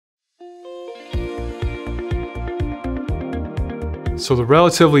So the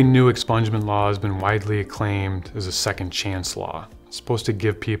relatively new expungement law has been widely acclaimed as a second chance law. It's supposed to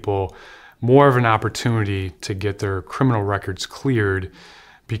give people more of an opportunity to get their criminal records cleared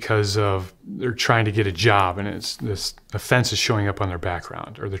because of they're trying to get a job and this offense is showing up on their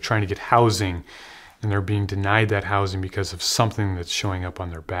background, or they're trying to get housing and they're being denied that housing because of something that's showing up on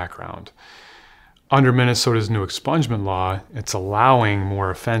their background. Under Minnesota's new expungement law, it's allowing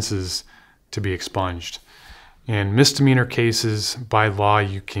more offenses to be expunged. In misdemeanor cases, by law,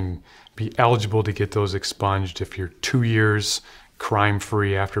 you can be eligible to get those expunged if you're 2 years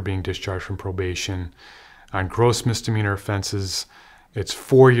crime-free after being discharged from probation. On gross misdemeanor offenses, it's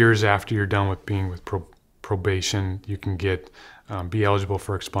 4 years after you're done with being with probation, you can be eligible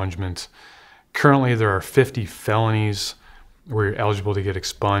for expungement. Currently, there are 50 felonies where you're eligible to get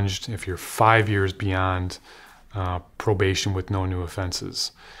expunged if you're 5 years beyond probation with no new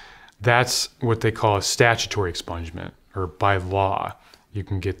offenses. That's what they call a statutory expungement, or by law, you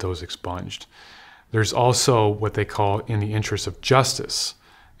can get those expunged. There's also what they call in the interest of justice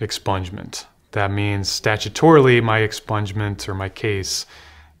expungement. That means statutorily my expungement or my case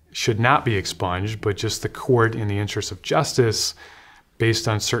should not be expunged, but just the court in the interest of justice, based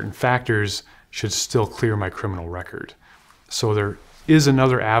on certain factors, should still clear my criminal record. So there is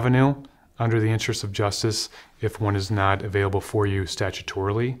another avenue under the interest of justice, if one is not available for you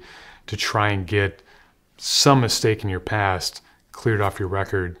statutorily, to try and get some mistake in your past cleared off your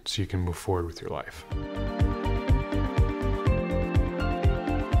record so you can move forward with your life.